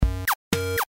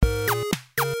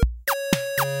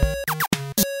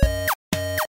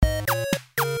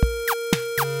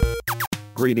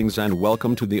Greetings and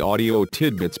welcome to the Audio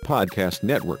Tidbits Podcast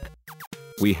Network.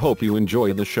 We hope you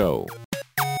enjoy the show.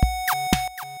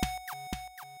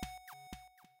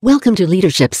 Welcome to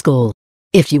Leadership School.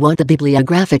 If you want the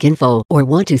bibliographic info or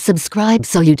want to subscribe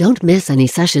so you don't miss any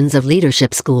sessions of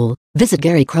Leadership School, visit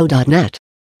garycrow.net.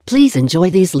 Please enjoy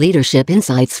these leadership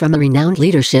insights from a renowned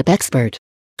leadership expert.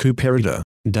 Cooperida,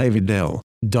 David L.,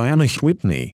 Diana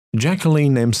Whitney,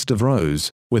 Jacqueline M. Stavros,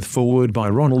 with foreword by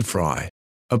Ronald Fry.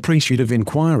 Appreciative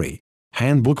Inquiry,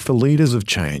 Handbook for Leaders of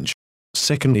Change.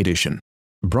 2nd edition.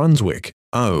 Brunswick,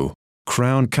 O.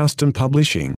 Crown Custom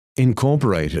Publishing,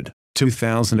 Incorporated,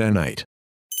 2008.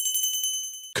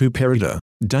 Cooperida,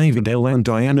 David L. and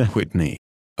Diana Whitney.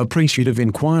 Appreciative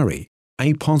Inquiry,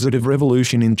 A Positive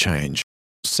Revolution in Change.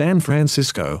 San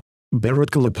Francisco,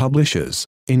 Berkeley Publishers,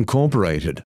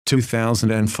 Incorporated,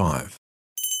 2005.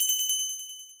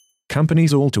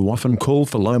 Companies all too often call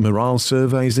for low morale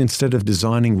surveys instead of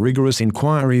designing rigorous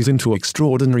inquiries into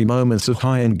extraordinary moments of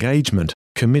high engagement,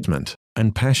 commitment,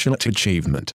 and passionate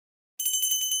achievement.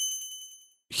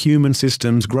 Human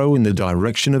systems grow in the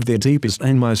direction of their deepest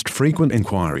and most frequent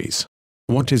inquiries.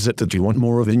 What is it that you want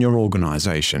more of in your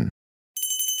organization?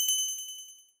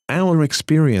 Our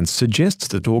experience suggests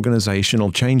that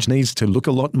organizational change needs to look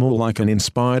a lot more like an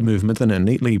inspired movement than a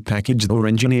neatly packaged or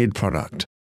engineered product.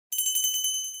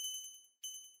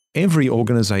 Every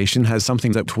organization has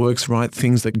something that works right,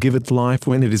 things that give it life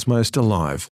when it is most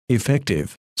alive,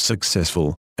 effective,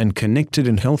 successful, and connected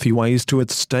in healthy ways to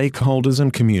its stakeholders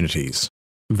and communities.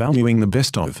 Valuing the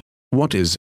best of what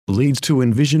is leads to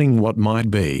envisioning what might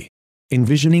be.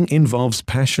 Envisioning involves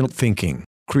passionate thinking,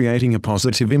 creating a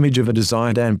positive image of a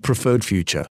desired and preferred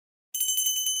future.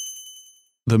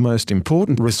 The most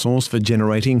important resource for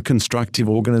generating constructive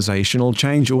organizational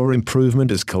change or improvement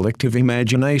is collective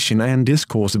imagination and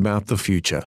discourse about the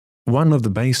future. One of the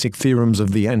basic theorems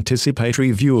of the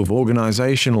anticipatory view of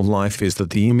organizational life is that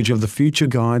the image of the future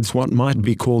guides what might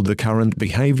be called the current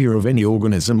behavior of any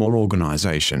organism or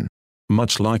organization.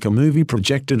 Much like a movie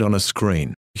projected on a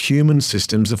screen, human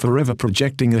systems are forever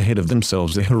projecting ahead of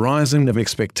themselves a horizon of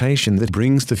expectation that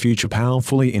brings the future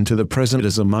powerfully into the present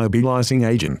as a mobilizing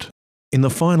agent. In the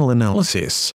final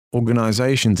analysis,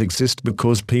 organizations exist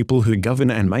because people who govern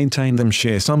and maintain them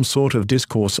share some sort of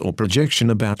discourse or projection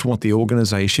about what the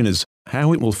organization is,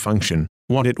 how it will function,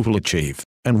 what it will achieve,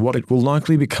 and what it will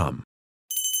likely become.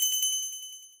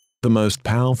 The most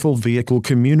powerful vehicle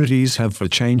communities have for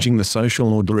changing the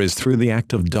social order is through the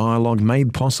act of dialogue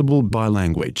made possible by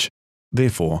language.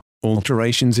 Therefore,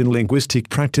 alterations in linguistic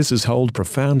practices hold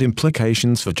profound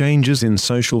implications for changes in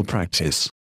social practice.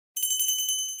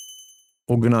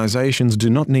 Organizations do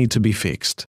not need to be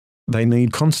fixed. They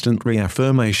need constant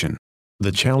reaffirmation.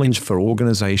 The challenge for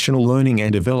organizational learning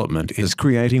and development is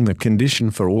creating the condition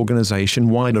for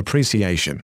organization-wide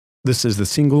appreciation. This is the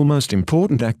single most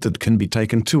important act that can be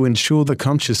taken to ensure the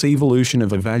conscious evolution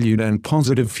of a valued and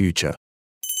positive future.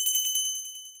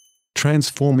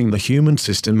 Transforming the human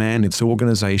system and its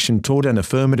organization toward an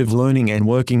affirmative learning and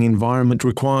working environment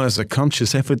requires a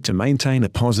conscious effort to maintain a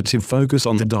positive focus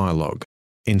on the dialogue.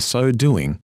 In so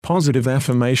doing, positive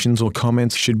affirmations or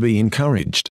comments should be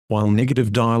encouraged, while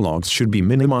negative dialogues should be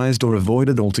minimized or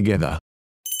avoided altogether.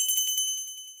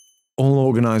 All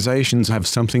organizations have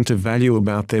something to value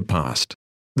about their past.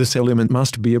 This element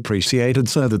must be appreciated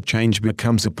so that change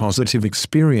becomes a positive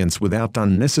experience without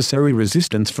unnecessary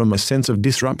resistance from a sense of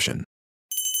disruption.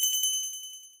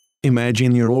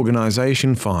 Imagine your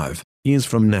organization 5 years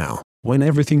from now, when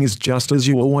everything is just as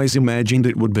you always imagined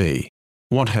it would be.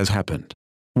 What has happened?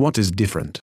 What is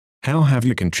different? How have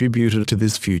you contributed to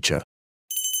this future?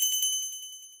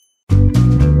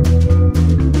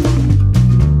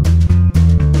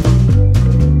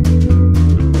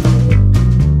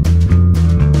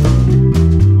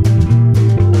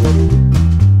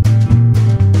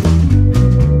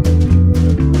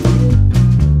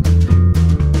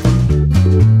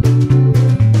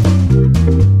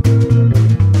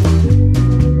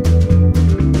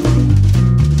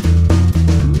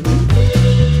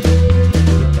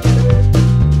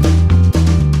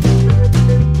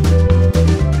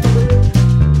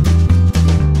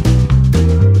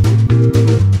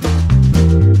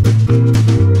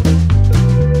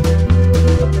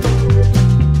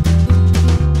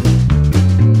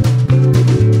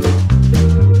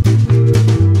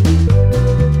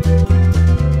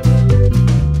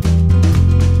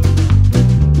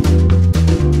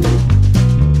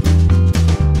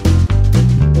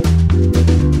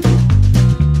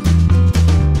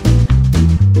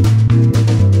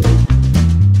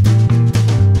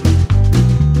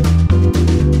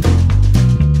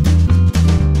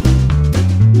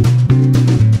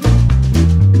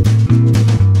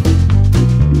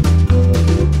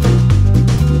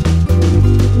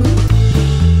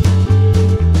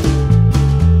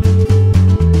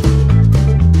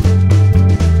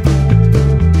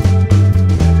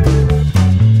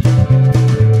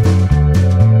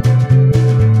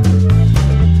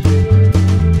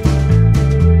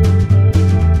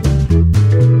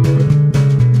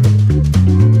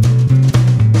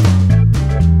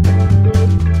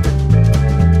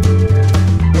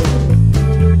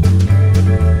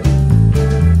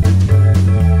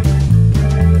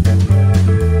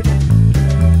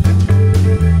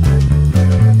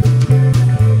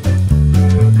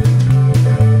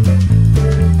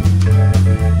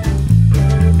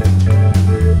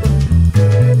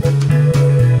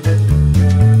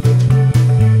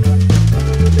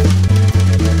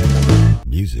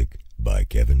 by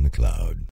Kevin MacLeod.